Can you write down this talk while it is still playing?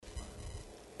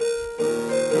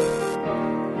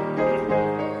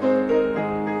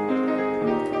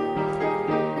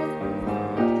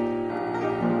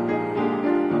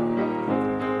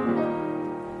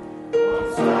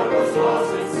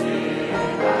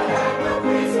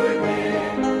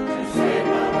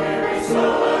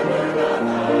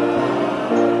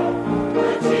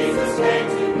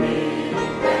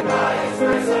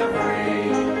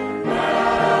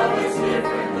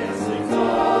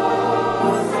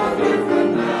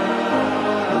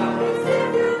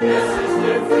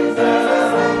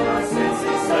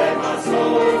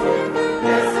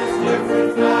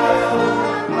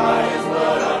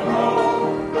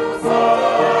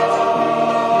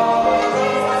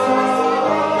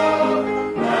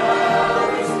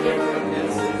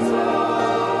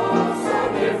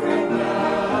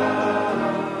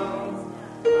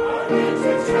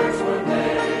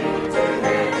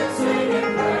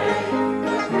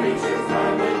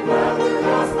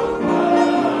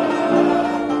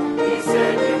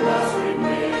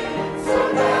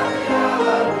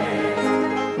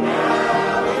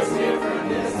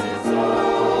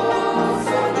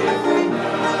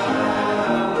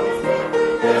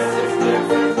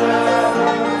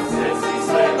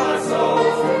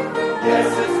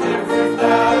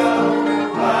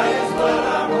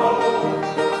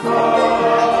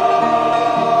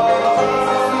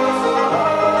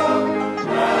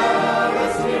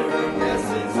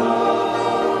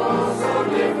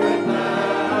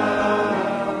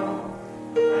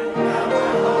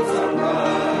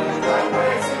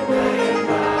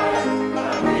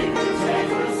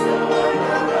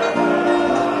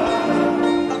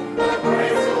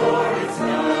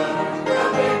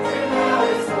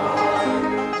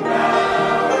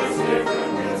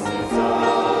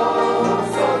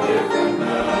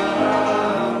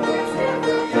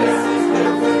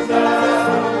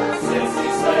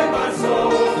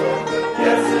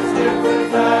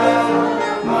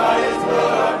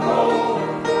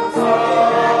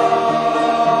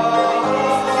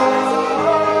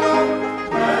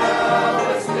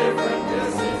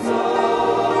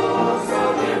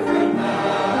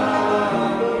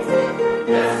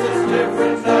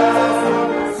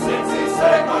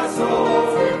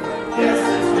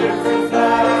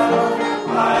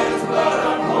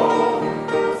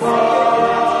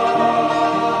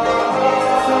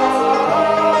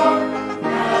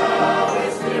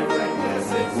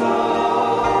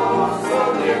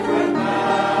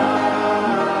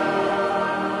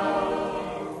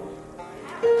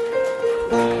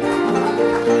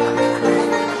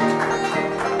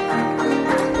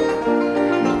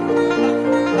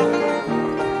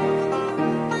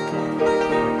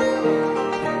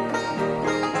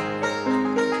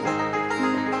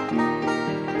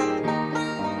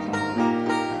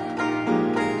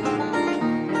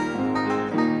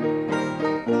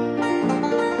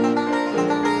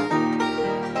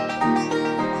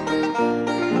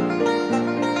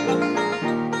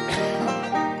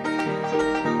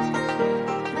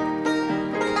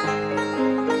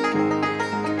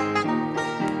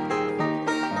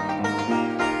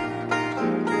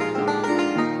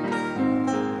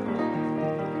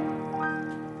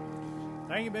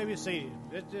seated.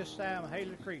 This time,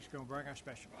 Haley Creek's going to bring our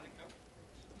special.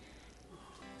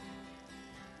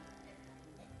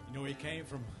 You know, he came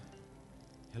from,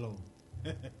 hello,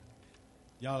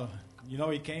 y'all, you know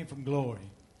he came from glory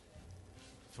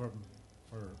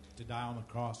to die on the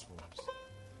cross for us.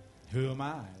 Who am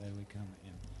I that we come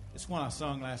in? It's one I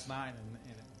sung last night,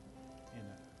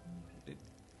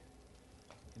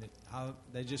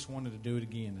 they just wanted to do it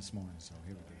again this morning, so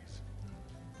here it is.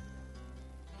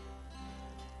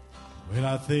 When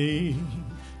I think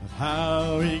of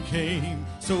how he came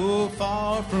so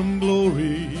far from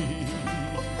glory,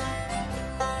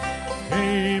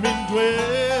 came and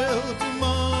dwelt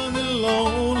among the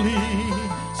lonely,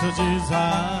 such as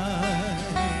I,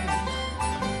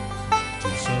 to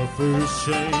suffer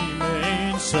shame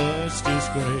and such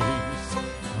disgrace.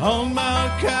 On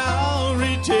Mount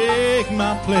Calvary, take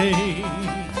my place.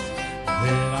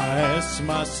 Then I ask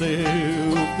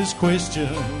myself this question: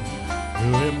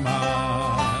 who am I?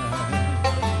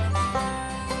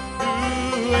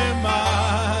 Who am I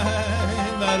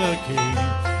that a king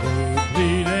would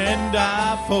bleed and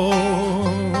die for?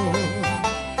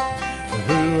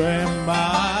 Who am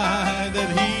I that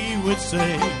he would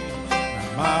say,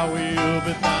 my will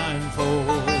be thine for?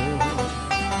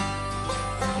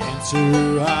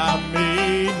 Answer I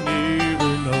may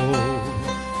never know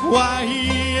why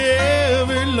he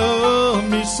ever loved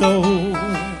me so,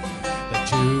 that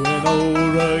to an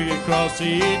old rugged cross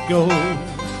he'd go.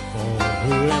 For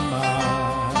who am I?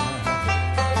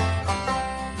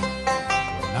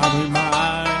 When I'm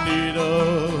reminded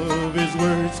of his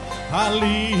words, I'll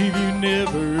leave you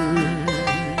never.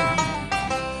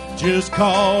 Just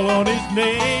call on his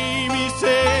name, he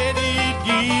said he'd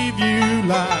give you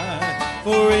life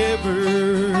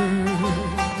forever.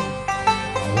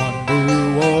 I wonder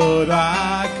what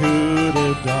I could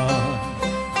have done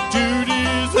to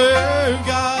deserve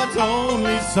God's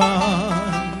only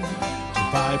Son, to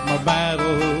fight my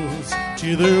battles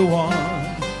till they're won.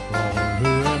 Oh,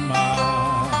 who am I?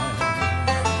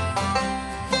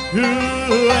 Who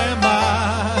am I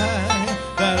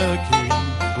that a king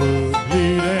would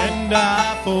bleed and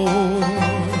die for?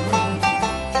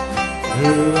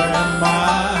 Who am I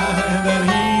that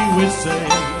he would say,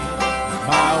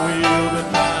 my will be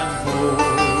thine for?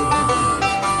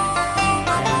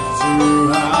 Answer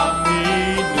I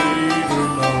may never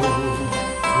know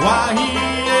why he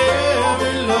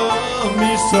ever loved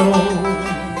me so,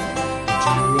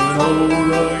 to an old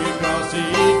rugged cross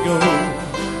he'd go.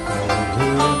 Oh, who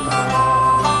am I?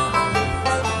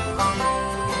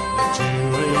 To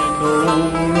an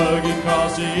old rugged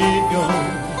cross he'd go.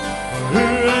 Who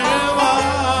am I?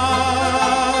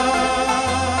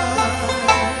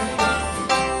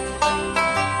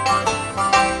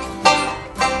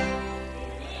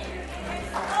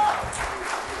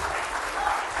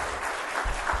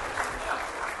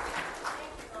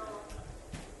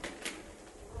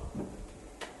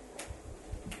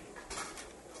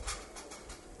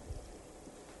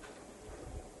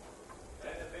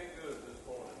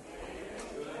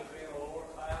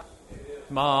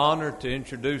 My honor to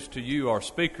introduce to you our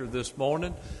speaker this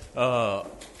morning.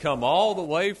 Come all the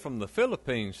way from the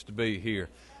Philippines to be here,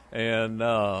 and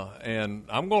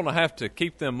I'm going to have to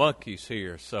keep them monkeys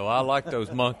here. So I like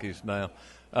those monkeys now.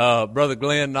 Brother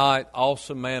Glenn Knight,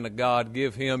 awesome man of God.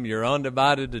 Give him your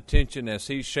undivided attention as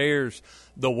he shares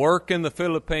the work in the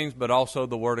Philippines, but also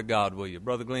the Word of God. Will you,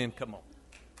 Brother Glenn? Come on.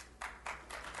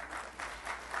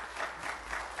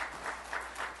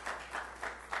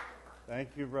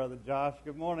 Thank you, Brother Josh.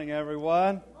 Good morning,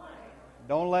 everyone. Good morning.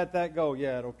 Don't let that go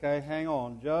yet, okay? Hang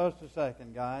on just a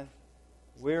second, guys.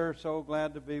 We're so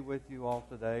glad to be with you all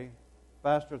today.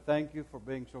 Pastor, thank you for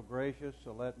being so gracious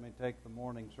to let me take the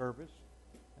morning service.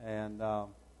 And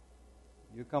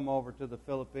you come over to the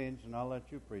Philippines, and I'll let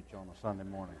you preach on a Sunday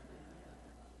morning.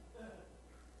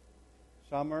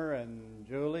 Summer and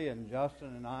Julie and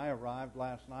Justin and I arrived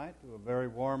last night to a very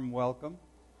warm welcome.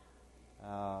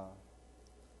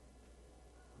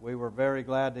 We were very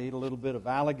glad to eat a little bit of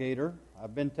alligator.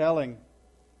 I've been telling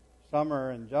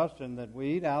Summer and Justin that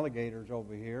we eat alligators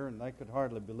over here, and they could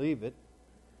hardly believe it.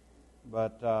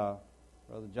 But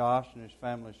Brother Josh and his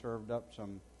family served up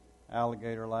some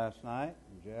alligator last night,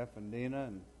 and Jeff and Dina,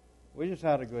 and we just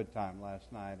had a good time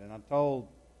last night. And I told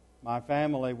my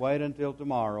family, wait until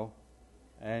tomorrow,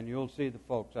 and you'll see the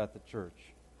folks at the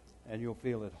church, and you'll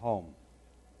feel at home.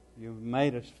 You've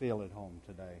made us feel at home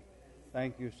today.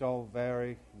 Thank you so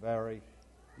very, very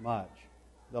much.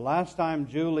 The last time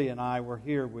Julie and I were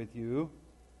here with you,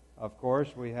 of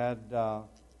course, we had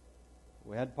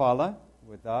Paula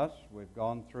with us. We've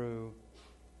gone through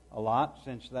a lot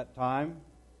since that time.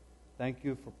 Thank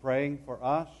you for praying for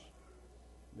us.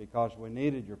 because we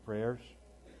needed your prayers.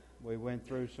 We went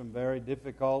through some very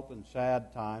difficult and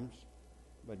sad times,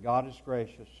 but God is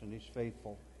gracious and He's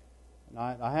faithful. And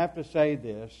I have to say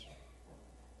this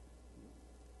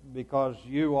because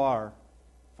you are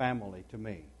family to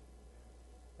me.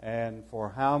 And for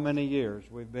how many years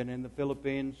we've been in the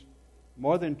Philippines?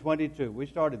 More than 22. We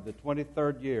started the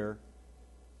 23rd year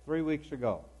 3 weeks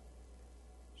ago.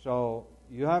 So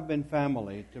you have been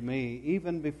family to me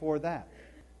even before that,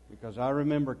 because I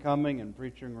remember coming and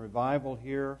preaching revival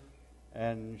here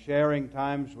and sharing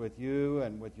times with you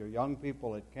and with your young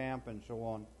people at camp and so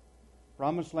on.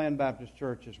 Promised Land Baptist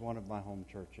Church is one of my home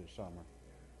churches, Summer.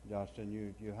 Justin,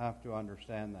 you have to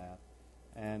understand that,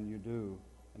 and you do.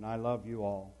 And I love you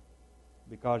all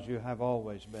because you have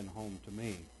always been home to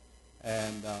me.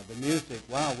 And the music,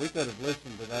 wow, we could have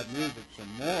listened to that music some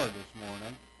more this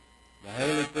morning. The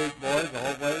Haley Creek Boys,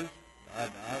 always. I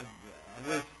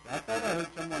thought I heard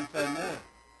someone say more.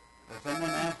 Was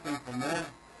someone asking for more?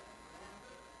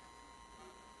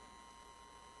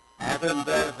 I couldn't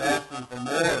tell if asking for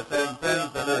more or saying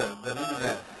praise the Lord, but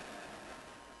anyway.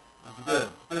 That's good.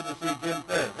 It's good to see Jim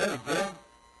Ferris. Hey, Jim.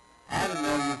 I didn't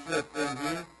know you slipped in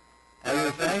here. Are you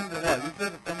ashamed of what? You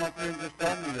should have come up here and just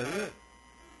told me to hear it.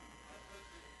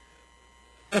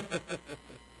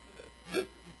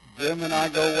 Jim and I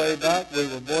go way back. We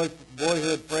were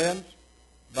boyhood friends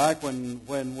back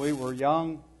when we were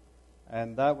young,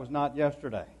 and that was not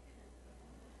yesterday.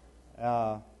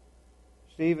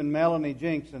 Steve and Melanie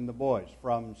Jinks and the boys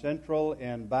from Central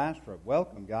in Bastrop.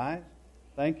 Welcome, guys.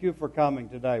 Thank you for coming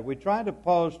today. We try to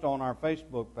post on our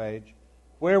Facebook page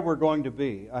where we're going to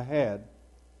be ahead.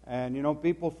 And, you know,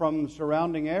 people from the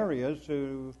surrounding areas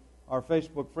who are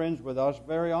Facebook friends with us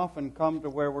very often come to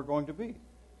where we're going to be.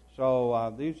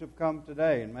 So these have come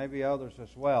today, and maybe others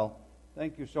as well.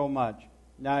 Thank you so much.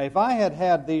 Now, if I had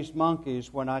had these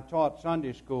monkeys when I taught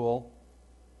Sunday school,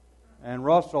 and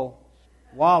Russell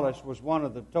Wallace was one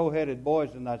of the toe-headed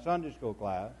boys in that Sunday school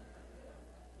class,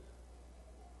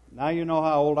 now you know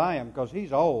how old I am, because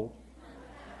he's old.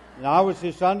 Now, I was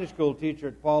his Sunday school teacher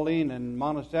at Pauline in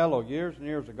Monticello years and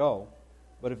years ago.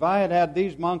 But if I had had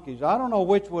these monkeys, I don't know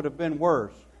which would have been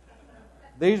worse.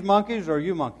 These monkeys or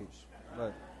you monkeys.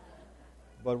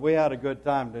 But we had a good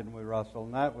time, didn't we, Russell?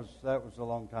 And that was a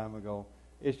long time ago.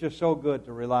 It's just so good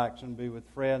to relax and be with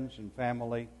friends and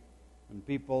family and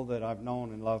people that I've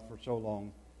known and loved for so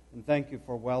long. And thank you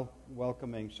for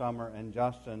welcoming Summer and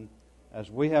Justin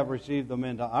as we have received them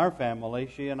into our family.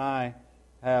 She and I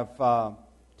have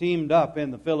teamed up in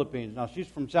the Philippines. Now, she's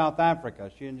from South Africa.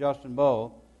 She and Justin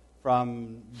Bowe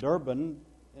from Durban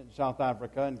in South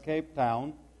Africa and Cape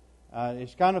Town.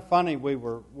 It's kind of funny. We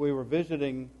were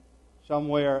visiting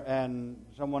somewhere, and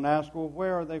someone asked, well,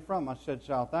 where are they from? I said,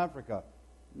 South Africa.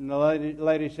 And the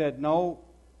lady said, no,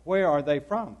 where are they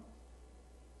from?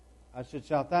 I said,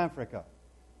 South Africa.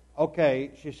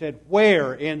 Okay, she said,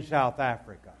 where in South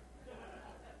Africa?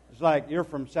 It's like, you're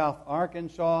from South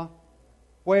Arkansas?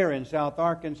 Where in South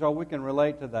Arkansas? We can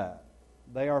relate to that.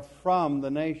 They are from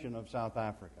the nation of South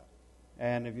Africa.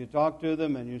 And if you talk to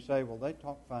them and you say, well, they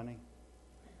talk funny,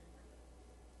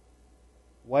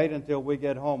 wait until we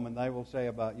get home and they will say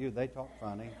about you, they talk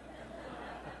funny.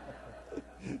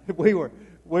 We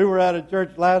were at a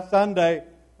church last Sunday,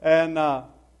 and there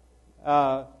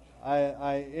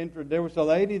was a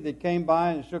lady that came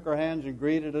by and shook her hands and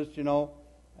greeted us, you know.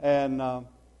 And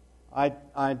I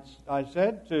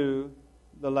said to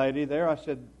the lady there, I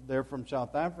said, they're from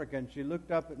South Africa. And she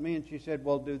looked up at me and she said,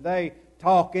 well, do they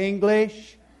talk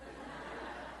English?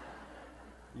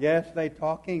 Yes, they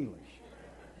talk English.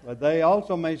 But they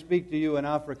also may speak to you in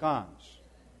Afrikaans.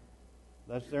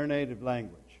 That's their native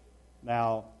language.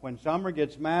 Now, when Summer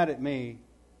gets mad at me,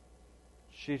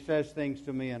 she says things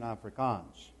to me in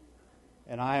Afrikaans.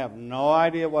 And I have no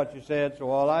idea what she said,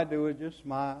 so all I do is just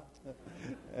smile.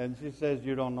 And she says,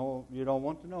 you don't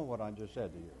want to know what I just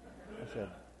said to you. I said,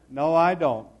 no, I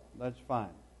don't. That's fine.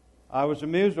 I was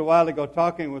amused a while ago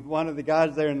talking with one of the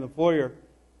guys there in the foyer.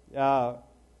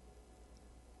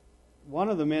 One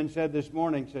of the men said this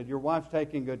morning, your wife's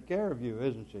taking good care of you,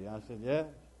 isn't she? I said, yeah,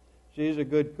 she's a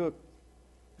good cook.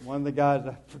 One of the guys,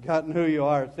 I've forgotten who you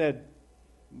are, said,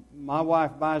 my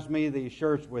wife buys me these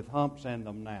shirts with humps in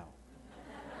them now.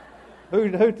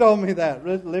 Who told me that?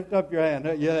 Lift up your hand.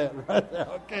 Yeah, right there.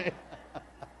 Okay.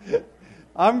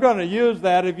 I'm going to use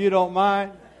that if you don't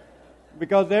mind.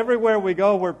 Because everywhere we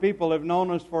go where people have known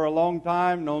us for a long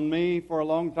time, known me for a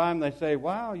long time, they say,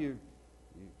 wow, you're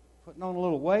putting on a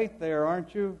little weight there,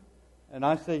 aren't you? And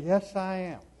I say, yes, I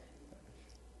am.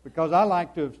 Because I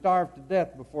like to have starved to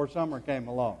death before Summer came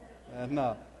along. And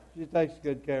she takes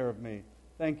good care of me.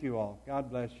 Thank you all. God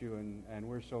bless you, and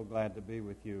we're so glad to be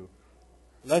with you.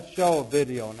 Let's show a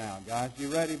video now, guys.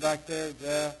 You ready back there,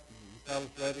 Jeff? Fellas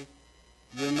ready?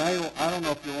 You may, I don't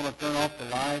know if you want to turn off the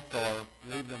lights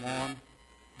or leave them on,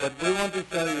 but we want to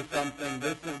show you something.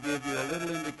 This will give you a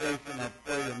little indication of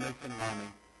where your mission money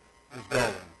is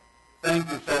going.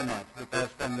 Thank you so much, because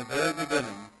from the very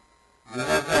beginning, you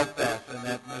have helped us in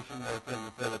that mission work in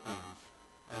the Philippines.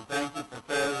 And thank you for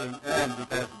carrying on,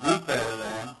 because we carry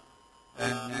on.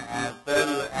 And I tell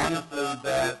you honestly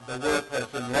that the work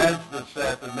has enlarged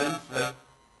itself immensely,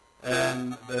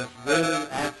 and there's really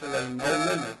actually no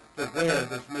limit to where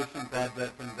this mission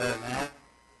project can go now.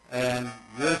 And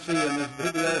you'll see in this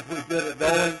video, if we get it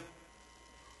going,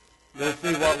 you'll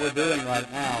see what we're doing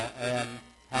right now and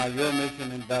how your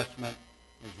mission investment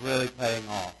is really paying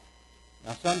off.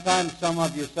 Now, sometimes some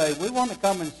of you say, we want to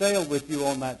come and sail with you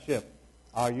on that ship.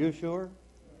 Are you sure?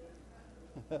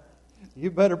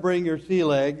 You better bring your sea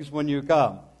legs when you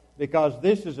come, because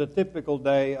this is a typical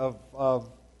day of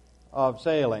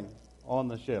sailing on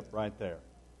the ship right there.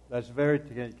 That's very.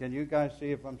 Can you guys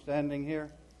see if I'm standing here?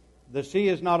 The sea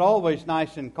is not always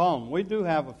nice and calm. We do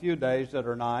have a few days that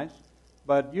are nice,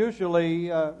 but usually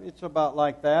it's about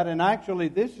like that. And actually,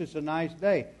 this is a nice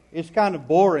day. It's kind of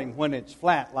boring when it's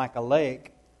flat like a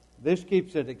lake. This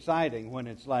keeps it exciting when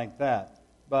it's like that.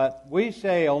 But we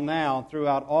sail now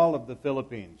throughout all of the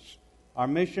Philippines. Our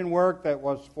mission work that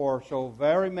was for so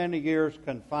very many years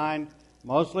confined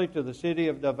mostly to the city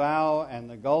of Davao and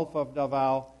the Gulf of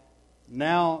Davao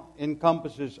now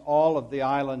encompasses all of the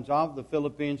islands of the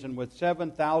Philippines. And with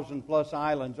 7,000 plus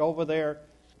islands over there,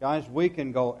 guys, we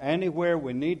can go anywhere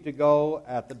we need to go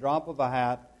at the drop of a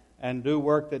hat and do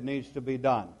work that needs to be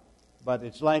done. But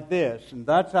it's like this, and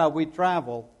that's how we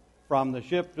travel from the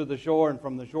ship to the shore and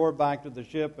from the shore back to the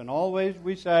ship. And always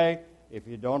we say, if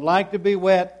you don't like to be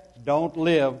wet, don't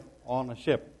live on a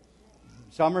ship.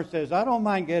 Summer says, I don't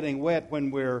mind getting wet when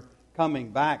we're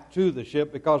coming back to the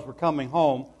ship because we're coming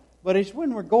home. But it's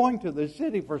when we're going to the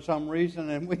city for some reason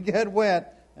and we get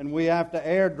wet and we have to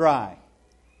air dry.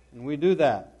 And we do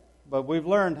that. But we've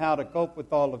learned how to cope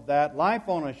with all of that. Life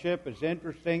on a ship is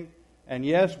interesting. And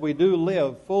yes, we do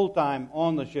live full-time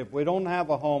on the ship. We don't have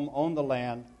a home on the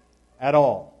land at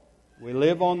all. We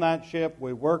live on that ship.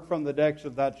 We work from the decks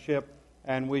of that ship.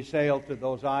 And we sail to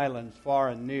those islands far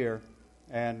and near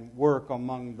and work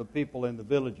among the people in the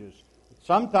villages.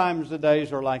 Sometimes the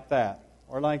days are like that,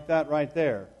 or like that right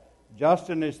there.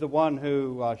 Justin is the one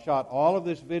who shot all of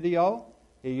this video.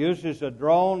 He uses a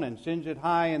drone and sends it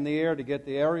high in the air to get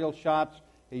the aerial shots.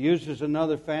 He uses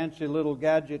another fancy little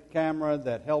gadget camera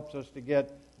that helps us to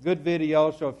get good video.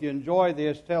 So if you enjoy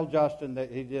this, tell Justin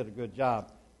that he did a good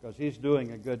job, because he's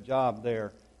doing a good job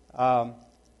there.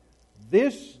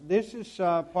 This is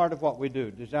part of what we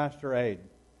do, disaster aid.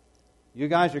 You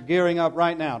guys are gearing up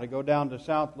right now to go down to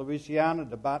South Louisiana,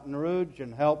 to Baton Rouge,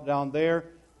 and help down there.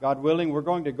 God willing, we're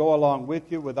going to go along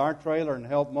with you with our trailer and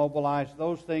help mobilize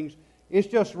those things. It's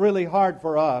just really hard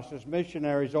for us as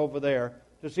missionaries over there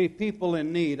to see people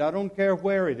in need. I don't care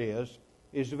where it is.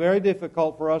 It's very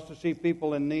difficult for us to see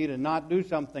people in need and not do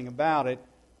something about it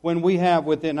when we have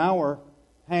within our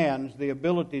hands the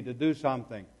ability to do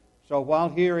something. So while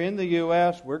here in the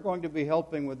U.S., we're going to be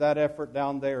helping with that effort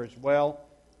down there as well.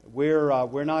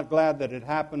 We're not glad that it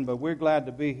happened, but we're glad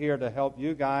to be here to help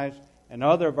you guys and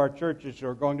other of our churches who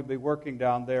are going to be working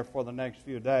down there for the next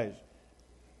few days.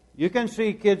 You can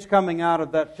see kids coming out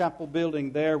of that chapel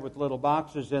building there with little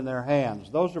boxes in their hands.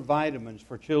 Those are vitamins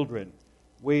for children.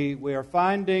 We are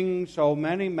finding so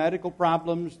many medical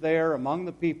problems there among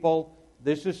the people.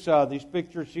 These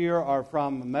pictures here are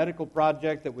from a medical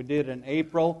project that we did in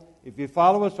April. If you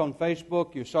follow us on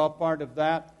Facebook, you saw part of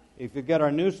that. If you get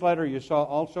our newsletter, you saw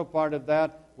also part of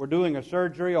that. We're doing a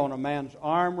surgery on a man's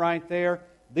arm right there.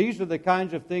 These are the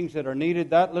kinds of things that are needed.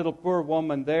 That little poor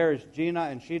woman there is Gina,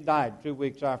 and she died 2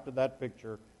 weeks after that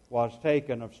picture was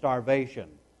taken of starvation.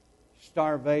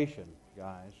 Starvation,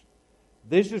 guys.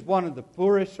 This is one of the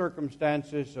poorest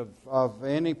circumstances of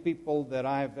any people that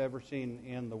I have ever seen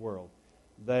in the world.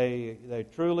 They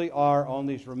truly are on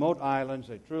these remote islands.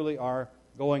 They truly are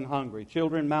going hungry.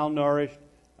 Children malnourished,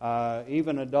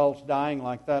 even adults dying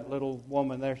like that little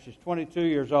woman there. She's 22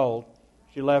 years old.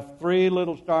 She left 3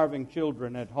 little starving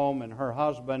children at home and her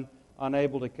husband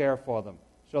unable to care for them.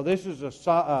 So this is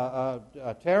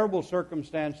a terrible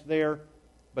circumstance there,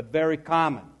 but very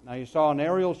common. Now you saw an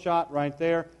aerial shot right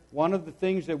there. One of the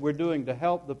things that we're doing to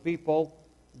help the people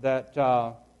that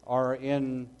are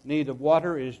in need of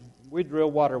water is we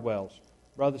drill water wells.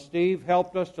 Brother Steve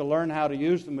helped us to learn how to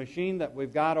use the machine that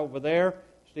we've got over there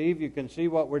Steve, you can see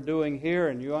what we're doing here,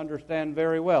 and you understand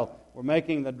very well. We're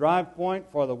making the drive point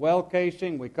for the well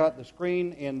casing. We cut the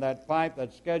screen in that pipe,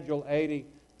 that's Schedule 80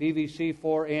 PVC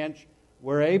 4-inch.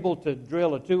 We're able to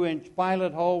drill a 2-inch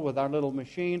pilot hole with our little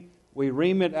machine. We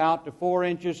ream it out to 4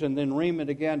 inches and then ream it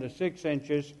again to 6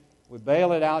 inches. We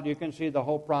bail it out. You can see the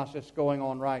whole process going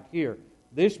on right here.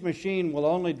 This machine will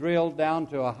only drill down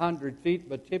to 100 feet,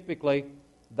 but typically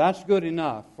that's good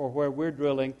enough for where we're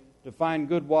drilling to find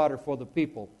good water for the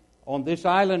people. On this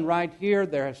island right here,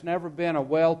 there has never been a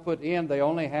well put in. They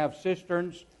only have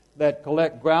cisterns that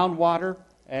collect groundwater,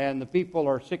 and the people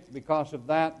are sick because of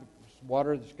that.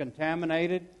 Water that's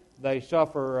contaminated. They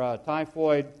suffer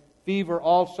typhoid fever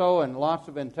also and lots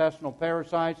of intestinal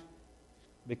parasites.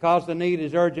 Because the need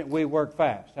is urgent, we work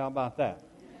fast. How about that?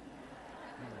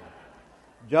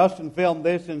 Justin filmed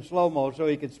this in slow-mo so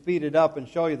he could speed it up and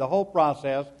show you the whole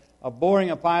process of boring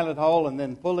a pilot hole and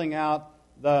then pulling out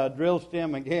the drill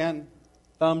stem again.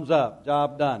 Thumbs up.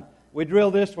 Job done. We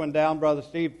drilled this one down, Brother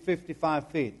Steve, 55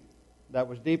 feet. That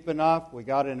was deep enough. We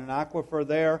got in an aquifer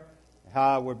there.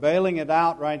 We're bailing it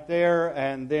out right there,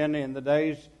 and then in the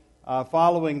days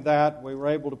following that, we were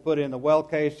able to put in the well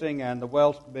casing, and the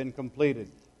well's been completed.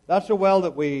 That's a well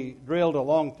that we drilled a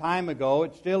long time ago.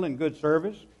 It's still in good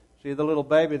service. See the little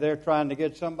baby there trying to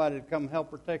get somebody to come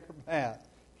help her take her bath.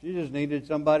 She just needed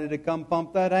somebody to come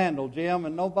pump that handle, Jim,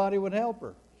 and nobody would help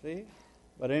her. See?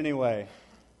 But anyway,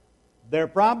 there are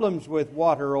problems with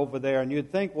water over there, and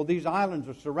you'd think, well, these islands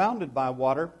are surrounded by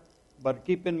water. But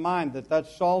keep in mind that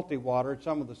that's salty water. It's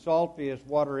some of the saltiest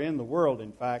water in the world,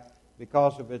 in fact,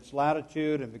 because of its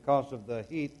latitude and because of the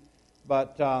heat.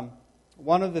 But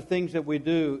one of the things that we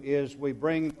do is we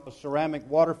bring ceramic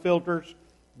water filters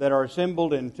that are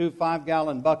assembled in 2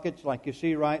 5-gallon buckets like you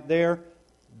see right there.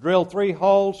 Drill 3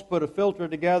 holes, put a filter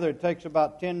together. It takes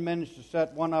about 10 minutes to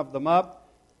set one of them up.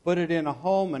 Put it in a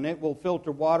home, and it will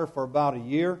filter water for about a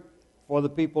year before the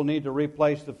people need to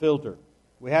replace the filter.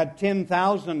 We had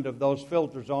 10,000 of those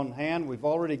filters on hand. We've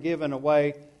already given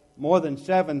away more than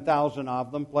 7,000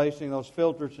 of them, placing those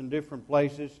filters in different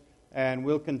places, and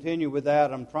we'll continue with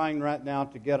that. I'm trying right now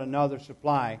to get another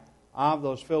supply of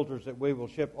those filters that we will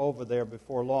ship over there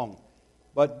before long.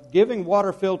 But giving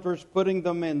water filters, putting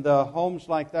them in the homes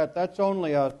like that, that's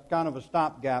only a kind of a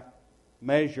stopgap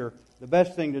measure. The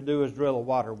best thing to do is drill a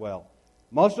water well.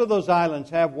 Most of those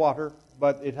islands have water,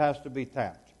 but it has to be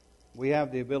tapped. We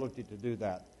have the ability to do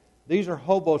that. These are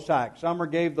hobo sacks. Summer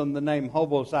gave them the name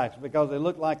hobo sacks because they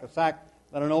look like a sack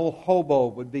that an old hobo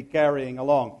would be carrying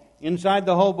along. Inside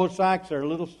the hobo sacks are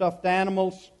little stuffed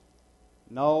animals.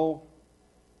 No,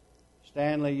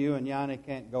 Stanley, you and Yanni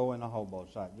can't go in a hobo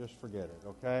sack. Just forget it,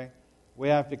 okay? We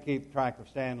have to keep track of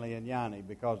Stanley and Yanni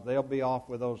because they'll be off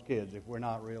with those kids if we're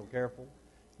not real careful.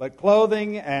 But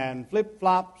clothing and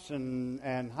flip-flops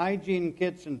and hygiene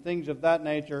kits and things of that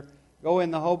nature go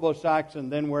in the hobo sacks,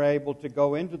 and then we're able to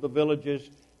go into the villages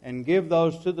and give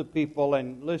those to the people.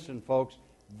 And listen, folks,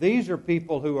 these are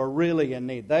people who are really in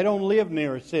need. They don't live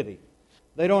near a city.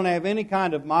 They don't have any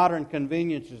kind of modern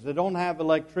conveniences. They don't have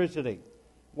electricity.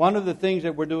 One of the things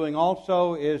that we're doing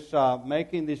also is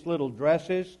making these little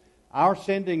dresses. Our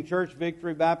Sending Church,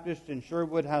 Victory Baptist in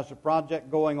Sherwood, has a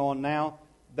project going on now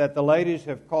that the ladies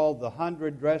have called the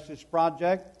 100 Dresses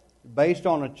Project, based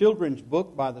on a children's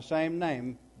book by the same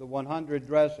name, The 100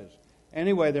 Dresses.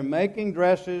 Anyway, they're making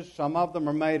dresses. Some of them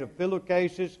are made of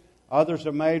pillowcases. Others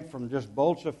are made from just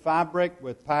bolts of fabric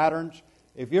with patterns.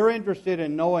 If you're interested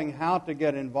in knowing how to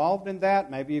get involved in that,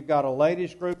 maybe you've got a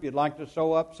ladies group, you'd like to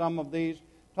sew up some of these,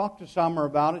 talk to Summer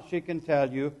about it. She can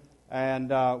tell you,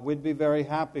 and we'd be very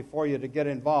happy for you to get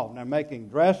involved. They're making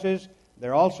dresses.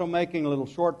 They're also making little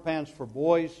short pants for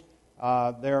boys.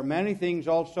 There are many things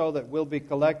also that we'll be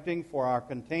collecting for our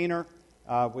container.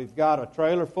 We've got a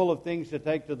trailer full of things to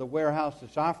take to the warehouse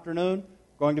this afternoon.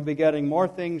 Going to be getting more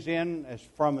things in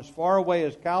from as far away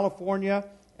as California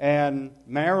and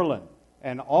Maryland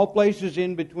and all places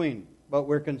in between. But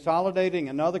we're consolidating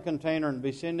another container and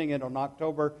be sending it on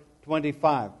October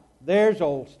 25. There's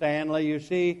old Stanley. You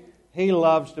see, he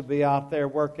loves to be out there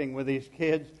working with these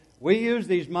kids. We use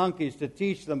these monkeys to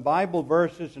teach them Bible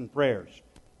verses and prayers.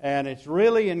 And it's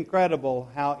really incredible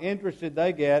how interested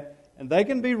they get. And they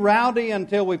can be rowdy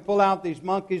until we pull out these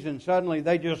monkeys and suddenly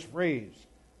they just freeze.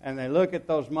 And they look at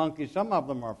those monkeys. Some of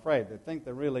them are afraid. They think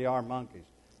they really are monkeys.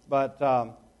 But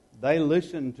they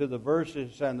listen to the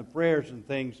verses and the prayers and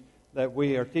things that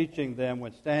we are teaching them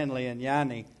with Stanley and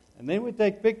Yanni. And then we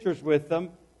take pictures with them.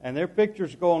 And their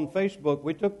pictures go on Facebook.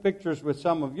 We took pictures with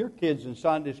some of your kids in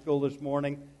Sunday school this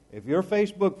morning. If you're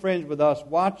Facebook friends with us,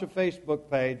 watch a Facebook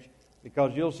page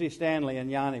because you'll see Stanley and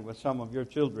Yanni with some of your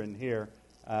children here.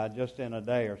 just in a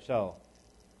day or so.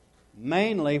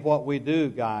 Mainly what we do,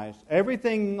 guys,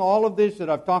 everything, all of this that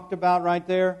I've talked about right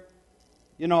there,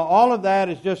 all of that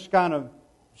is just kind of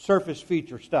surface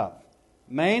feature stuff.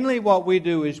 Mainly what we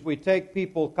do is we take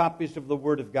people copies of the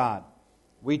Word of God.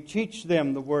 We teach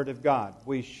them the Word of God.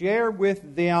 We share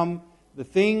with them the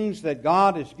things that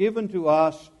God has given to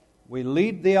us. We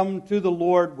lead them to the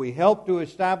Lord. We help to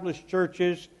establish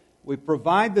churches. We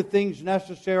provide the things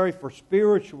necessary for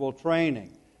spiritual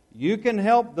training. You can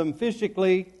help them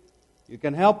physically. You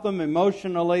can help them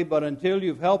emotionally, but until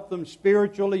you've helped them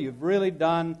spiritually, you've really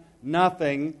done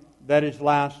nothing that is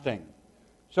lasting.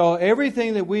 So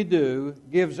everything that we do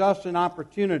gives us an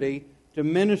opportunity to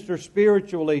minister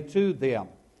spiritually to them.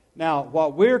 Now,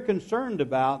 what we're concerned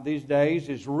about these days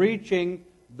is reaching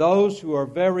those who are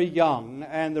very young,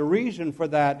 and the reason for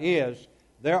that is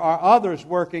there are others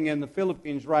working in the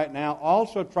Philippines right now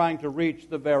also trying to reach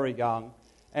the very young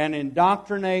and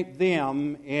indoctrinate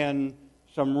them in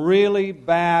some really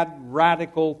bad,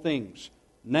 radical things.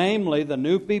 Namely, the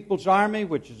New People's Army,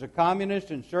 which is a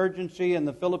communist insurgency in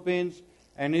the Philippines,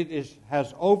 and it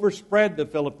has overspread the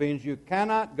Philippines. You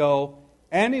cannot go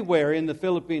anywhere in the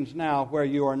Philippines now where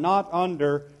you are not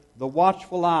under the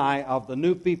watchful eye of the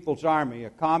New People's Army, a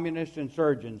communist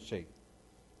insurgency.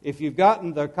 If you've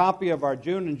gotten the copy of our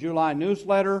June and July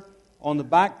newsletter, on the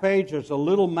back page there's a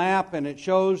little map, and it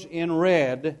shows in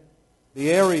red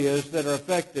the areas that are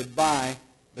affected by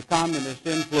the communist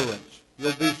influence.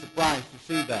 You'll be surprised to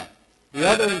see that. The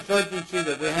other insurgency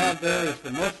that we have there is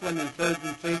the Muslim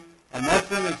insurgency, a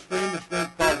Muslim extremist group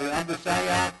called the Abu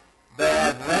Sayyaf. They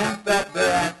have ramped up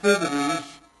their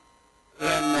activities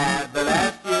in the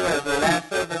last year or the last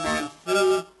several months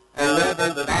to a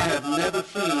level that I have never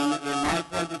seen in my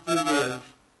 22 years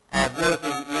of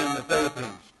working in the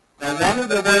Philippines. Now, one of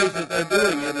the ways that they're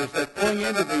doing it is they're going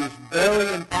into these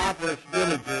very impoverished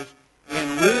villages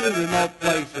in really remote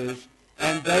places,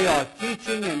 and they are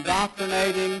teaching,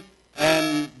 indoctrinating,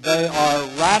 and they are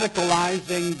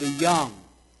radicalizing the young.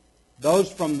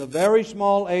 Those from the very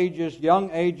small ages,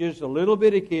 young ages, the little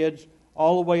bitty kids,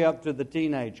 all the way up to the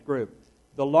teenage group.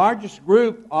 The largest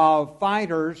group of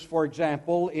fighters, for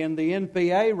example, in the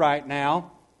NPA right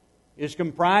now is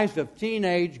comprised of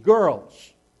teenage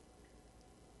girls.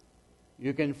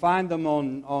 You can find them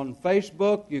on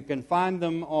Facebook. You can find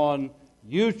them on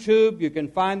YouTube. You can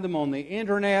find them on the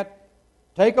Internet.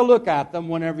 Take a look at them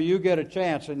whenever you get a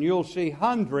chance, and you'll see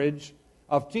hundreds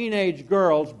of teenage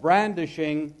girls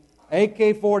brandishing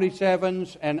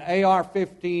AK-47s and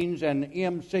AR-15s and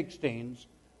M16s,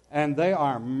 and they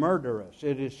are murderous.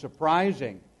 It is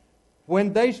surprising.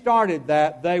 When they started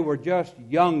that, they were just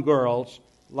young girls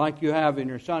like you have in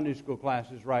your Sunday school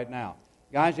classes right now.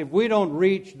 Guys, if we don't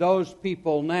reach those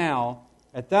people now,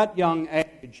 at that young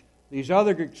age, these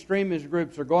other extremist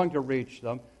groups are going to reach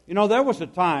them. There was a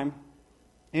time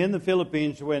in the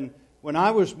Philippines when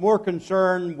I was more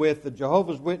concerned with the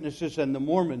Jehovah's Witnesses and the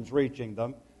Mormons reaching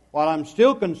them. While I'm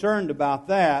still concerned about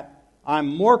that, I'm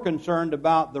more concerned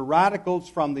about the radicals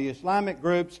from the Islamic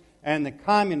groups and the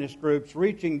communist groups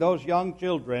reaching those young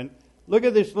children. Look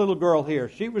at this little girl here.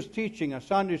 She was teaching a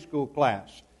Sunday school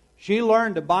class. She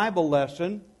learned a Bible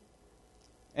lesson,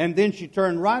 and then she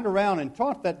turned right around and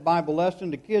taught that Bible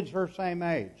lesson to kids her same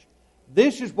age.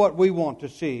 This is what we want to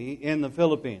see in the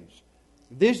Philippines.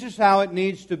 This is how it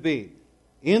needs to be.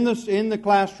 In the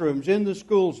classrooms, in the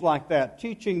schools like that,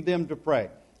 teaching them to pray.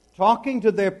 Talking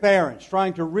to their parents,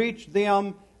 trying to reach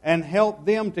them and help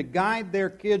them to guide their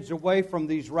kids away from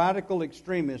these radical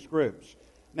extremist groups.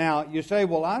 Now, you say,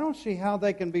 well, I don't see how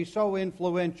they can be so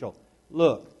influential.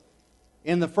 Look,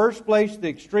 in the first place, the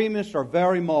extremists are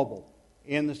very mobile.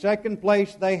 In the second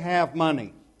place, they have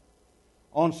money.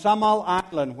 On Samal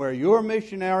Island, where your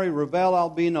missionary, Rubel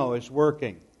Albino, is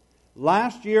working,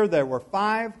 last year there were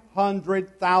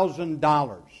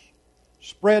 $500,000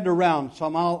 spread around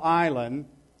Samal Island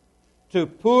to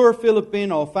poor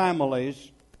Filipino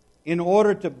families in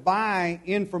order to buy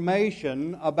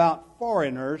information about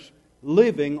foreigners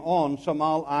living on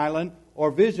Samal Island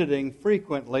or visiting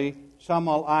frequently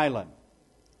Samal Island.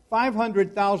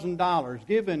 $500,000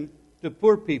 given to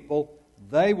poor people.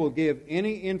 They will give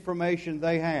any information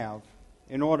they have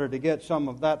in order to get some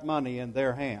of that money in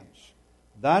their hands.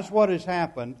 That's what has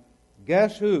happened.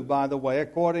 Guess who, by the way,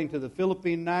 according to the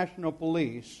Philippine National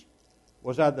Police,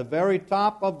 was at the very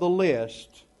top of the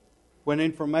list when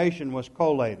information was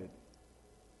collated?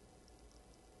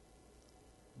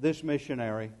 This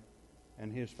missionary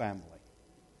and his family.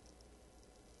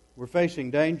 We're facing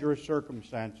dangerous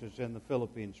circumstances in the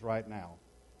Philippines right now.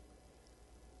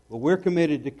 But we're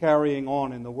committed to carrying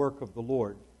on in the work of the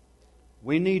Lord.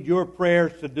 We need your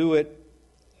prayers to do it.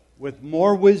 with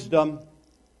more wisdom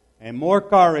and more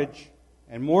courage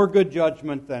and more good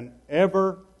judgment than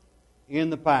ever in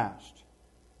the past.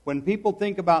 When people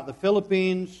think about the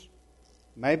Philippines,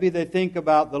 maybe they think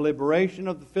about the liberation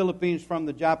of the Philippines from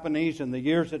the Japanese in the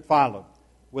years that followed,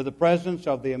 with the presence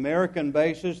of the American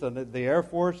bases, the Air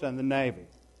Force, and the Navy.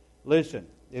 Listen,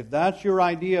 if that's your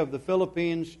idea of the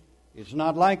Philippines, it's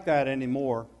not like that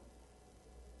anymore.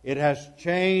 It has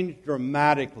changed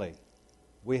dramatically.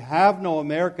 We have no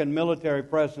American military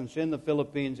presence in the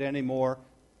Philippines anymore,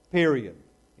 period.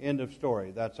 End of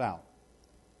story. That's out.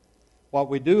 What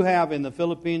we do have in the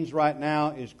Philippines right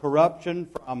now is corruption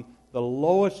from the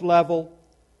lowest level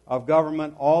of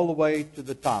government all the way to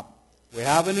the top. We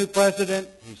have a new president.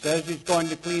 He says he's going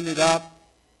to clean it up.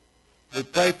 We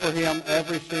pray for him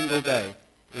every single day.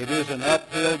 It is an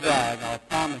uphill drag, I'll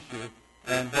promise you.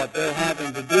 And what they're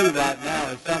having to do right now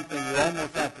is something you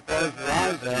almost have to close your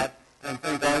eyes at and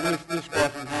think, I wish this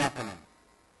wasn't happening.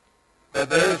 But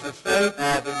there is a state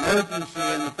of emergency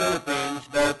in the Philippines,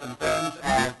 both in terms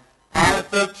of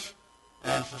politics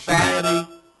and society,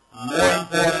 and more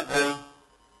importantly,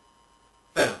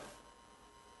 faith.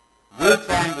 We're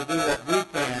trying to do what we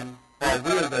can while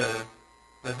we're there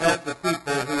to help the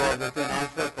people who are within our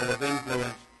circle of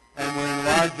influence, and we're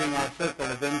enlarging our circle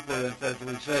of influence as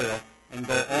we sail and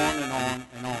go on and on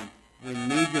and on. We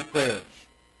need your prayers,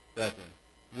 brethren.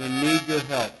 We need your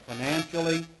help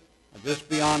financially. I'll just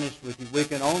be honest with you. We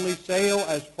can only sail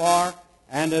as far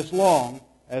and as long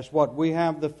as what we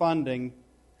have the funding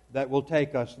that will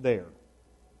take us there.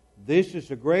 This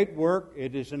is a great work.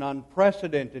 It is an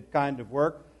unprecedented kind of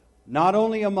work, not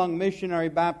only among missionary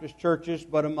Baptist churches,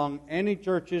 but among any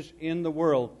churches in the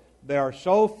world. There are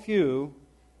so few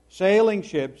sailing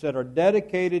ships that are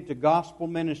dedicated to gospel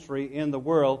ministry in the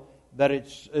world that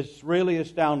it's really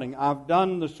astounding. I've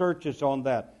done the searches on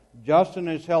that. Justin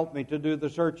has helped me to do the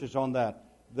searches on that.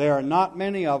 There are not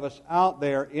many of us out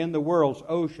there in the world's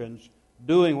oceans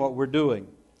doing what we're doing.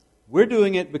 We're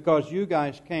doing it because you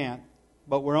guys can't,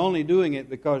 but we're only doing it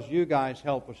because you guys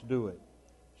help us do it.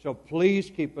 So please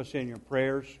keep us in your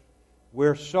prayers.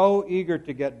 We're so eager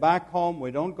to get back home.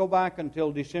 We don't go back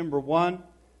until December 1.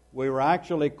 We were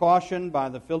actually cautioned by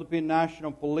the Philippine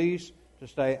National Police to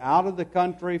stay out of the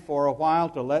country for a while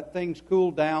to let things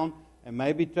cool down and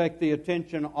maybe take the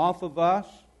attention off of us.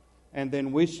 And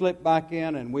then we slip back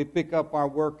in and we pick up our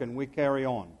work and we carry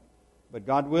on. But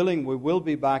God willing, we will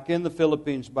be back in the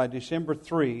Philippines by December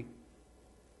 3.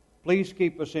 Please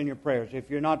keep us in your prayers.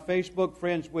 If you're not Facebook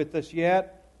friends with us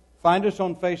yet, find us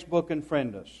on Facebook and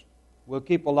friend us. We'll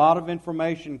keep a lot of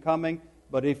information coming.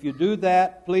 But if you do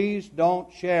that, please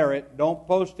don't share it. Don't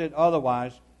post it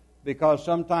otherwise, because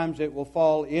sometimes it will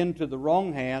fall into the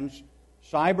wrong hands.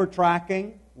 Cyber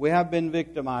tracking. We have been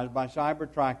victimized by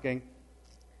cyber tracking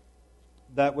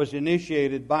that was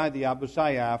initiated by the Abu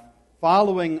Sayyaf,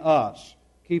 following us,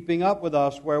 keeping up with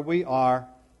us where we are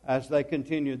as they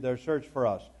continued their search for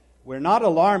us. We're not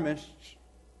alarmists,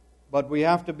 but we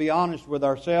have to be honest with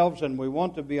ourselves, and we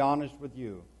want to be honest with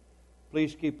you.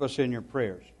 Please keep us in your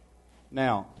prayers.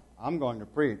 Now, I'm going to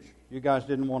preach. You guys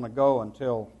didn't want to go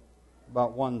until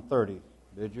about 1:30,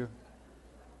 did you?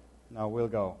 No, we'll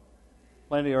go.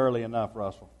 Plenty early enough,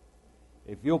 Russell.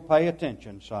 If you'll pay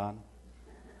attention, son,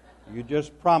 you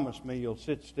just promise me you'll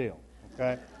sit still,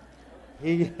 okay?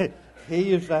 He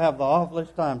used to have the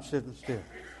awfulest time sitting still.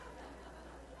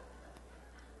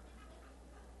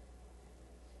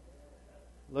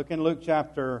 Look in Luke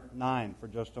chapter 9 for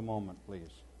just a moment,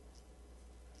 please.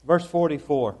 Verse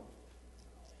 44.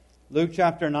 Luke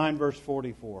chapter 9, verse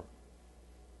 44.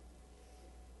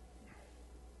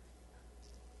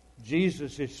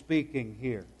 Jesus is speaking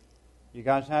here. You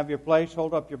guys have your place?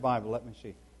 Hold up your Bible. Let me see.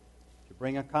 Did you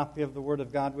bring a copy of the Word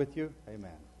of God with you?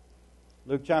 Amen.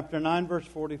 Luke chapter 9, verse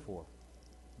 44.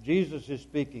 Jesus is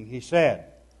speaking. He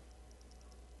said,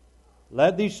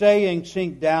 "Let these sayings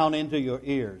sink down into your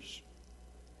ears.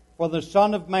 For the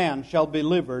Son of Man shall be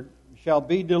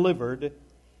delivered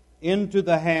into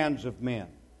the hands of men."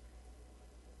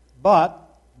 But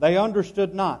they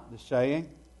understood not the saying,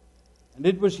 and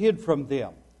it was hid from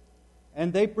them,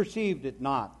 and they perceived it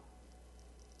not.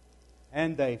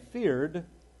 And they feared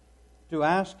to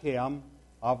ask him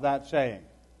of that saying.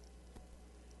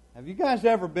 Have you guys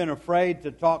ever been afraid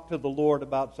to talk to the Lord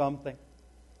about something?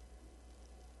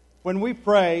 When we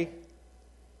pray,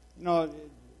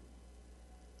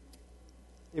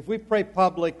 if we pray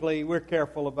publicly, we're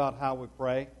careful about how we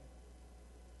pray.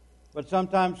 But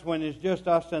sometimes when it's just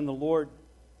us and the Lord,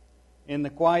 in the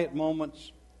quiet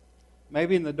moments,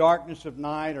 maybe in the darkness of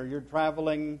night, or you're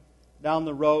traveling down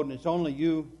the road and it's only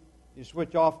you You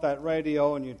switch off that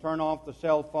radio and you turn off the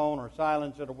cell phone or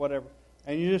silence it or whatever,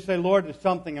 and you just say, Lord, there's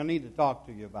something I need to talk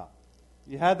to you about.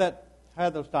 You had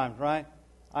those times, right?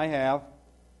 I have.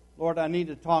 Lord, I need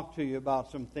to talk to you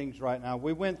about some things right now.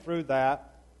 We went through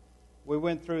that.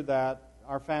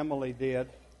 Our family did.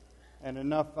 And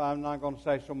enough, I'm not going to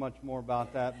say so much more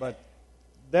about that. But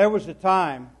there was a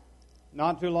time,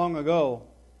 not too long ago,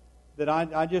 that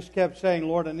I just kept saying,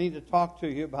 Lord, I need to talk to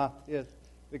you about this.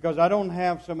 Because I don't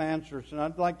have some answers. And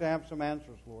I'd like to have some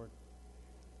answers, Lord.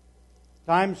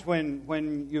 Times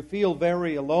when you feel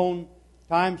very alone.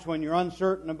 Times when you're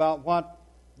uncertain about what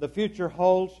the future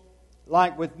holds.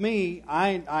 Like with me,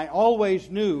 I always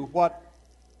knew what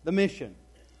the mission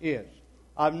is.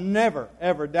 I've never,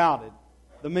 ever doubted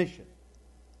the mission.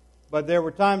 But there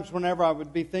were times whenever I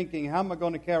would be thinking, how am I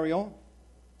going to carry on?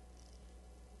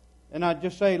 And I'd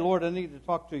just say, Lord, I need to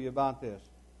talk to you about this.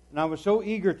 And I was so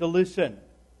eager to listen.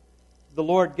 The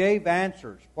Lord gave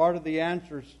answers. Part of the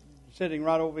answers sitting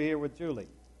right over here with Julie.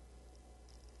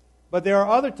 But there are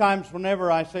other times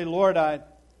whenever I say, Lord, I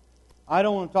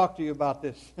don't want to talk to you about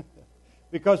this.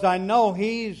 Because I know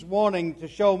He's wanting to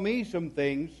show me some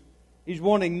things. He's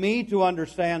wanting me to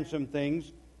understand some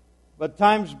things. But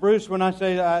times, Bruce, when I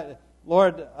say,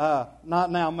 Lord,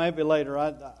 not now, maybe later,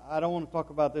 I don't want to talk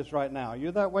about this right now. Are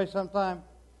you that way sometime?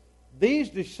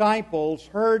 These disciples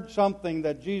heard something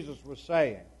that Jesus was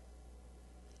saying.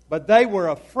 But they were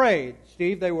afraid,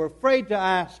 Steve. They were afraid to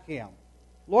ask Him,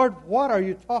 Lord, what are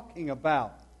you talking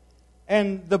about?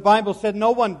 And the Bible said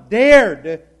no one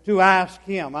dared to ask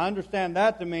Him. I understand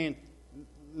that to mean,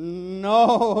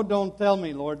 no, don't tell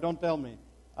me, Lord, don't tell me.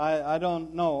 I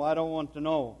don't know. I don't want to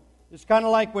know. It's kind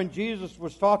of like when Jesus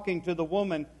was talking to the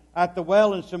woman at the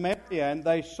well in Samaria, and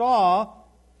they saw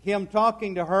Him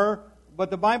talking to her, but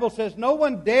the Bible says no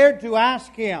one dared to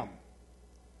ask Him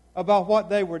about what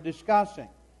they were discussing.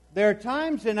 There are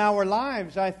times in our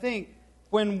lives, I think,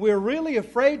 when we're really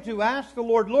afraid to ask the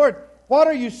Lord, Lord, what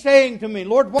are you saying to me?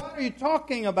 Lord, what are you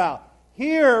talking about?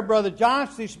 Here, Brother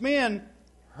Josh, these men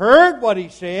heard what He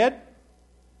said.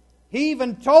 He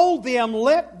even told them,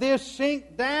 let this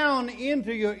sink down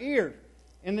into your ears.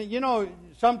 And you know,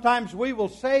 sometimes we will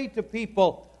say to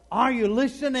people, are you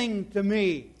listening to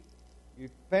me? You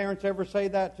parents ever say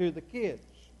that to the kids?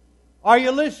 Are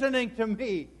you listening to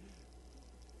me?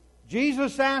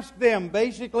 Jesus asked them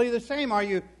basically the same. Are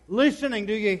you listening?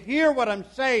 Do you hear what I'm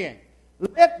saying?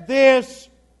 Let this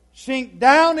sink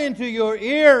down into your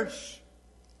ears.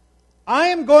 I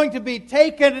am going to be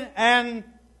taken and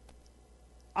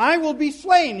I will be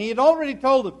slain. He had already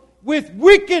told them, with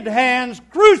wicked hands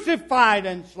crucified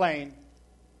and slain.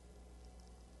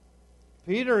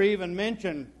 Peter even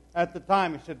mentioned at the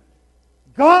time, he said,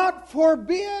 God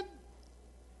forbid,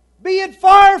 be it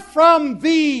far from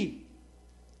thee.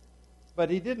 But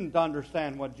he didn't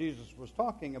understand what Jesus was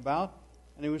talking about,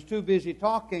 and he was too busy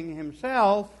talking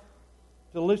himself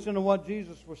to listen to what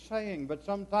Jesus was saying. But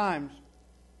sometimes,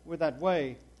 with that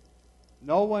way,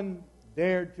 no one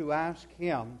dared to ask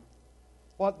Him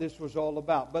what this was all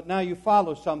about. But now you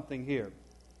follow something here.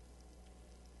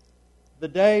 The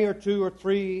day or two or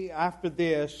three after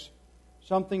this,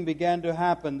 something began to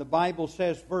happen. The Bible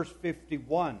says, verse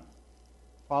 51.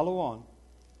 Follow on.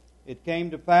 It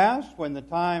came to pass when the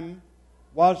time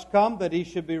was come that He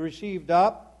should be received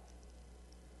up.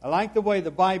 I like the way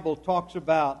the Bible talks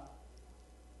about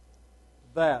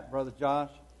that, Brother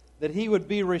Josh, that He would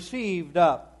be received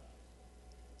up.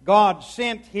 God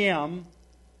sent Him,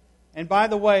 and by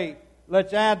the way,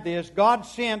 let's add this, God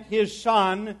sent His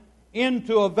Son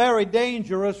into a very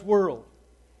dangerous world,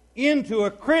 into a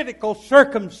critical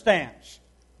circumstance.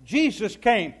 Jesus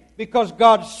came because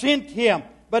God sent Him.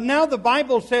 But now the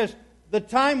Bible says the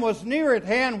time was near at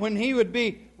hand when He would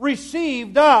be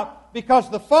received up because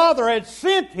the Father had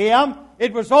sent Him.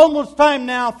 It was almost time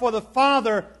now for the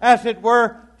Father, as it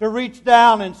were, to reach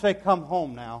down and say, come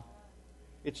home now.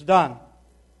 It's done.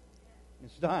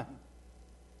 It's done.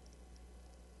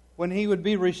 When He would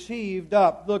be received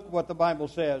up, look what the Bible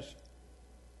says.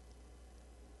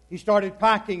 He started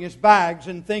packing his bags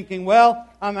and thinking, well,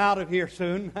 I'm out of here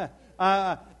soon.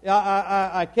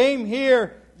 I came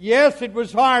here. Yes, it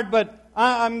was hard, but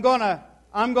I'm gonna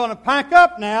pack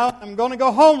up now. I'm gonna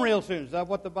go home real soon. Is that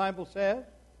what the Bible says?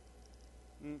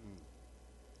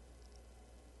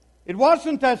 It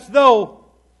wasn't as though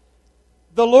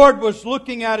the Lord was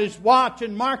looking at His watch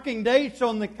and marking dates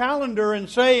on the calendar and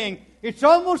saying, it's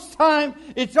almost time,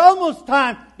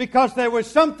 because there was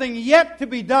something yet to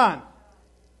be done.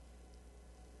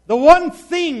 The one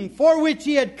thing for which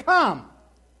He had come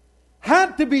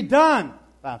had to be done,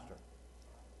 Pastor.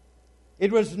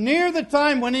 It was near the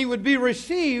time when He would be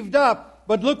received up,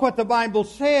 But look what the Bible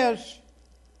says.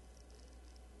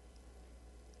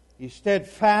 He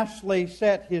steadfastly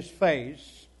set his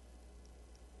face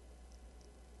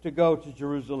to go to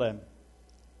Jerusalem.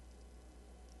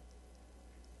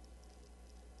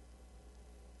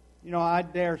 You know, I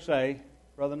dare say,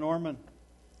 Brother Norman,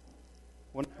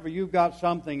 whenever you've got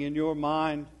something in your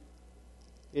mind,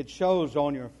 it shows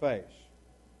on your face.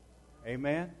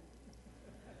 Amen?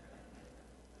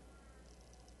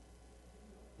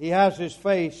 He has his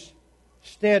face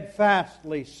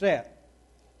steadfastly set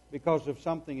because of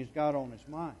something he's got on his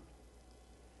mind.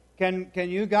 Can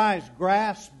you guys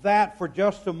grasp that for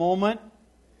just a moment?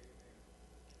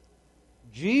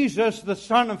 Jesus, the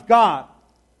Son of God,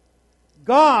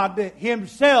 God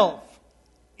Himself,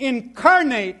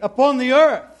 incarnate upon the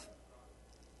earth,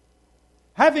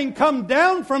 having come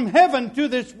down from heaven to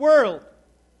this world,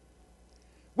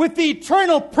 with the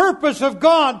eternal purpose of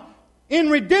God in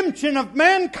redemption of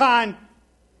mankind,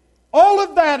 all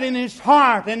of that in His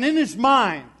heart and in His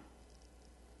mind.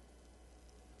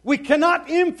 We cannot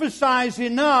emphasize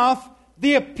enough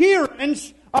the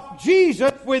appearance of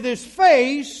Jesus with His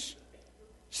face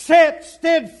set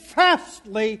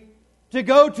steadfastly to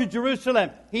go to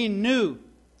Jerusalem. He knew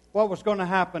what was going to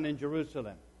happen in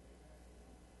Jerusalem.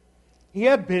 He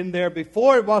had been there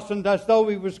before. It wasn't as though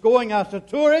he was going as a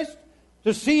tourist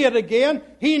to see it again.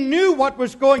 He knew what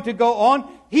was going to go on.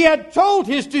 He had told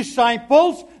His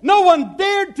disciples. No one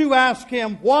dared to ask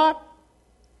Him what.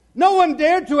 No one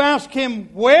dared to ask Him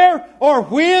where or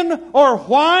when or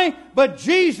why. But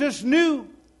Jesus knew.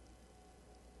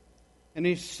 And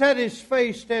He set His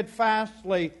face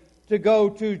steadfastly to go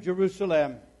to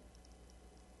Jerusalem.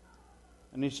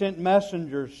 And He sent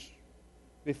messengers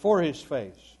before His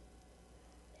face.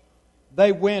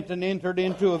 They went and entered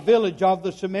into a village of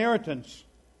the Samaritans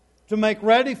to make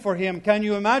ready for Him. Can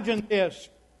you imagine this?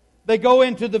 They go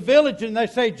into the village and they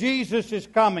say, Jesus is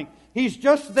coming. He's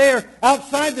just there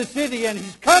outside the city and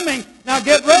He's coming. Now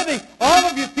get ready. All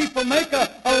of you people make a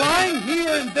line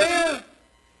here and there.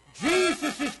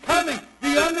 Jesus is coming. Do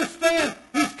you understand?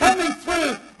 He's coming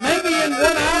through. Maybe in 1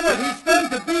 hour He's going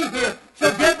to be here. So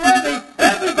get ready.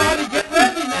 Everybody get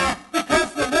ready now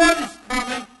because the Lord is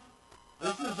coming.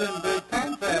 This is in big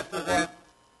contrast to what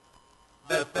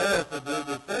Bethesda did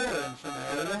before in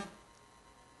Samaria.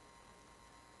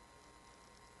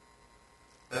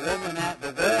 The woman at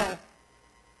the well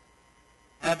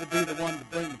had to be the one to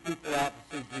bring the people out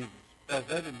to see Jesus, because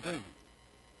they didn't do it.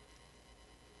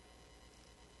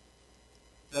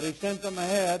 But He sent them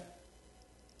ahead.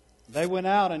 They went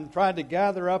out and tried to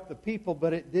gather up the people,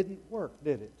 but it didn't work,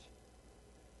 did it?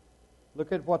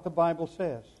 Look at what the Bible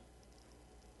says.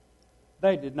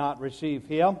 They did not receive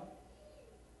Him,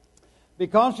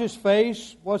 because His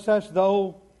face was as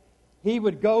though He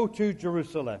would go to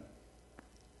Jerusalem.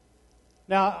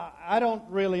 Now, I don't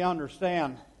really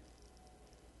understand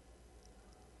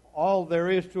all there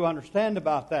is to understand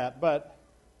about that, but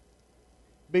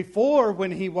before,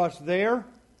 when He was there,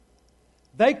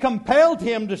 they compelled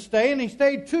Him to stay, and He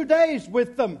stayed 2 days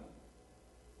with them.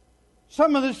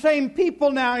 Some of the same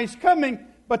people now He's coming,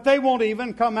 but they won't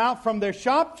even come out from their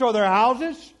shops or their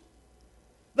houses.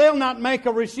 They'll not make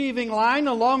a receiving line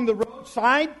along the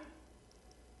roadside.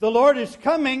 The Lord is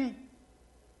coming,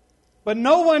 but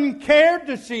no one cared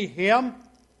to see Him.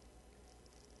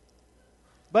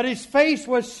 But His face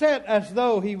was set as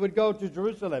though He would go to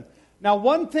Jerusalem. Now,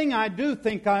 one thing I do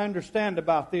think I understand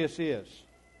about this is,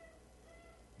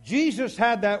 Jesus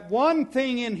had that one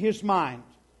thing in His mind: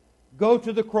 go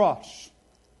to the cross.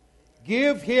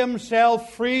 Give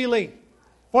Himself freely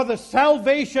for the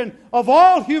salvation of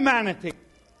all humanity.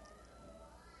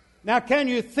 Now, can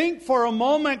you think for a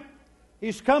moment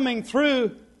He's coming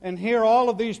through, and here all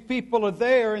of these people are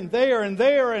there and there and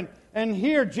there, and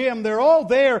here, Jim, they're all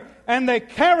there, and they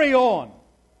carry on.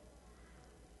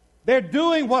 They're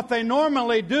doing what they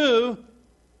normally do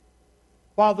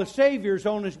while the Savior's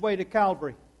on His way to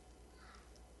Calvary.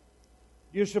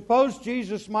 Do you suppose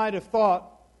Jesus might have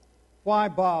thought, why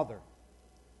bother?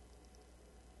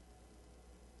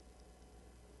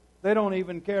 They don't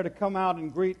even care to come out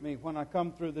and greet me when I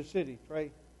come through the city,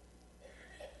 Trey.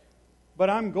 But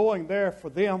I'm going there for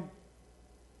them.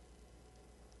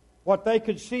 What they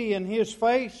could see in His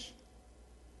face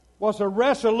was a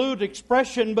resolute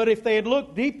expression, but if they had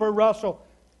looked deeper, Russell,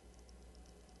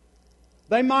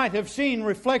 they might have seen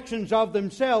reflections of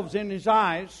themselves in His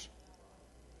eyes.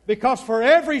 Because for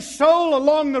every soul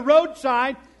along the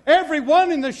roadside,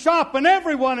 everyone in the shop and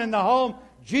everyone in the home,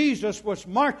 Jesus was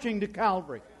marching to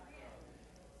Calvary.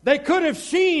 They could have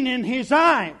seen in His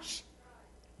eyes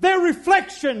their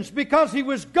reflections because He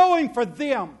was going for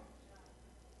them.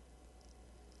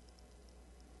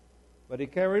 But he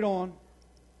carried on,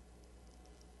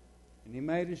 and he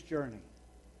made his journey.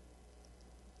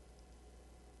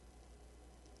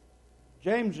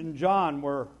 James and John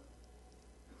were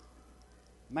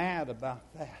mad about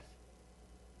that.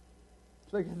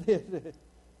 Look at this.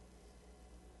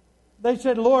 They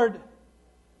said, Lord,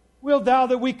 wilt thou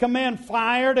that we command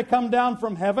fire to come down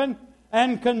from heaven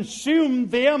and consume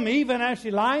them even as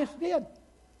Elias did?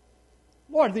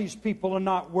 Lord, these people are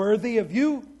not worthy of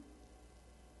you.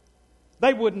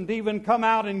 They wouldn't even come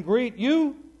out and greet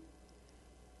you.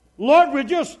 Lord, we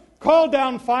just call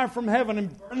down fire from heaven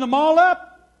and burn them all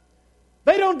up.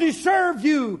 They don't deserve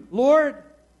you, Lord.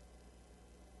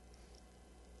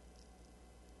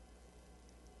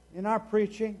 In our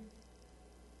preaching,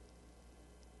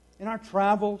 in our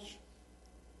travels,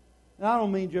 and I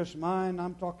don't mean just mine,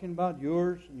 I'm talking about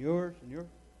yours and yours and yours.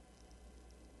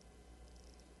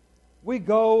 We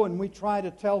go and we try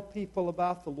to tell people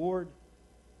about the Lord.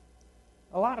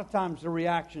 A lot of times the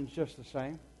reaction's just the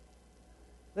same.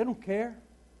 They don't care.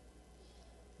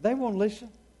 They won't listen.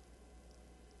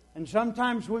 And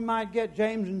sometimes we might get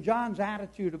James and John's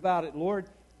attitude about it. Lord,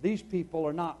 these people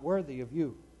are not worthy of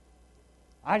you.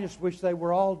 I just wish they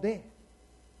were all dead.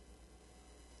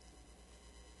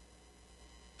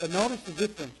 But notice the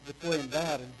difference between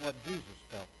that and what Jesus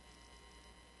felt.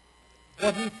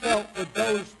 What he felt with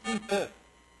those people.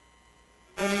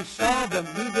 When he saw them,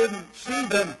 he didn't see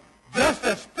them just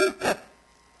as people.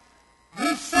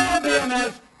 He saw them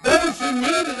as those who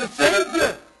needed a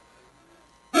Savior.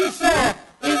 He saw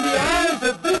in the eyes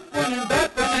of this one and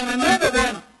that one and another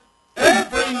one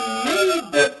every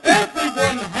need that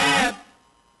everyone had.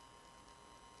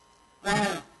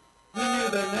 Now, he knew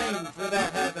their names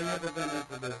without having ever been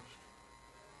introduced.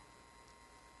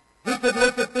 He could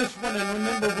look at this one and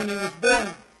remember when he was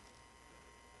born.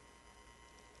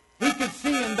 He could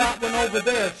see in that one over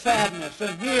there sadness,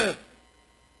 and here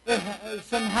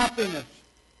some happiness.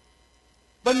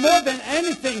 But more than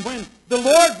anything, when the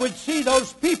Lord would see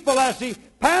those people as he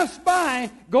passed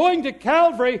by going to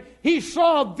Calvary, he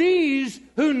saw these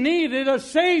who needed a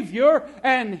Savior,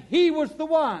 and he was the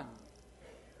one.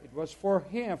 It was for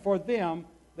them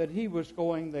that he was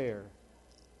going there.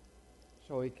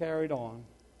 So he carried on.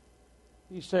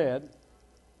 He said,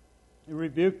 he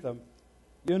rebuked them,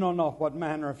 you don't know what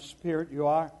manner of spirit you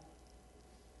are.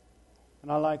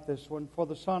 And I like this one. For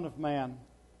the Son of Man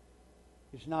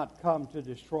is not come to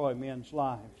destroy men's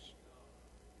lives,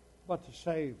 but to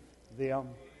save them.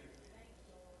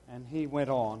 And he went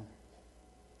on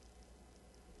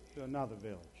to another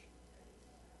village.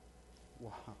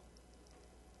 Wow.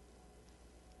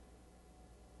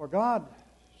 For God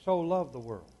so loved the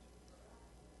world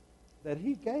that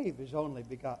he gave his only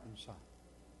begotten Son,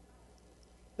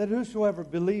 that whosoever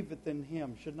believeth in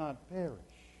him should not perish,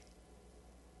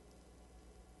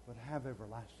 but have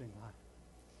everlasting life.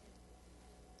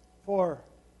 For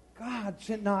God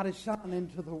sent not his Son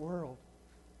into the world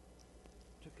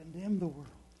to condemn the world,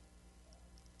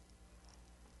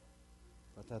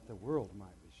 but that the world might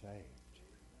be saved.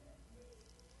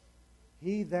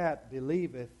 He that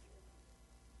believeth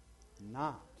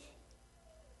not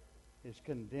is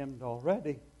condemned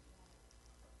already,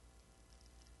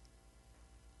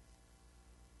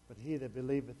 but he that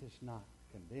believeth is not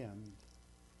condemned,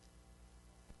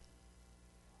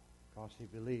 because he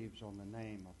believes on the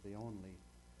name of the only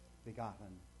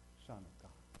begotten Son of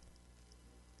God.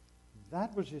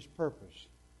 That was his purpose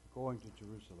going to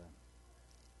Jerusalem.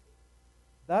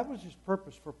 That was his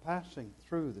purpose for passing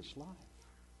through this life.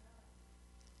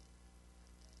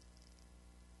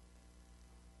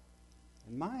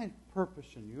 And my purpose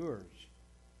and yours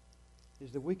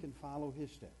is that we can follow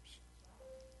his steps.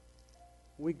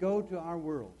 We go to our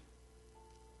world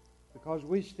because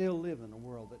we still live in a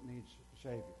world that needs a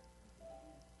Savior.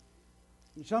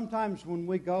 And sometimes when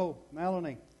we go,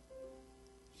 Melanie,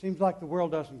 it seems like the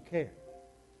world doesn't care.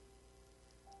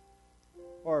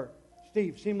 Or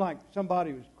Steve, seemed like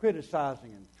somebody was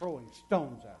criticizing and throwing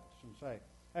stones at us and say,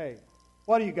 hey,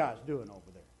 what are you guys doing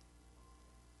over there?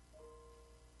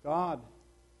 God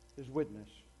is witness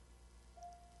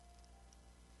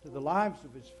to the lives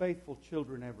of his faithful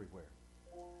children everywhere,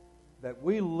 that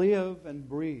we live and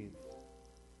breathe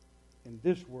in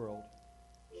this world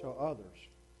so others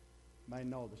may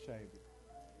know the Savior.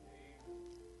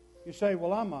 You say,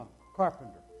 well, I'm a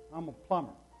carpenter. I'm a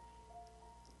plumber.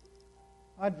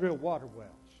 I drill water wells.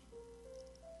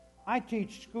 I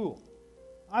teach school.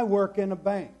 I work in a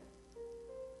bank.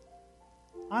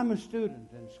 I'm a student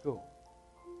in school.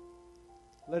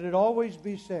 Let it always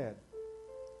be said,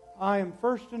 I am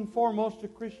first and foremost a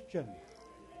Christian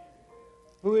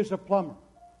who is a plumber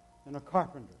and a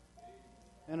carpenter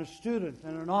and a student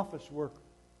and an office worker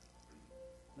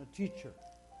and a teacher.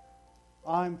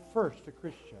 I'm first a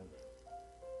Christian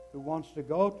who wants to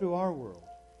go to our world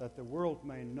that the world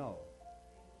may know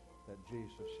that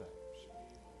Jesus saves.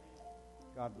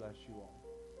 God bless you all.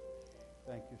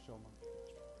 Thank you so much.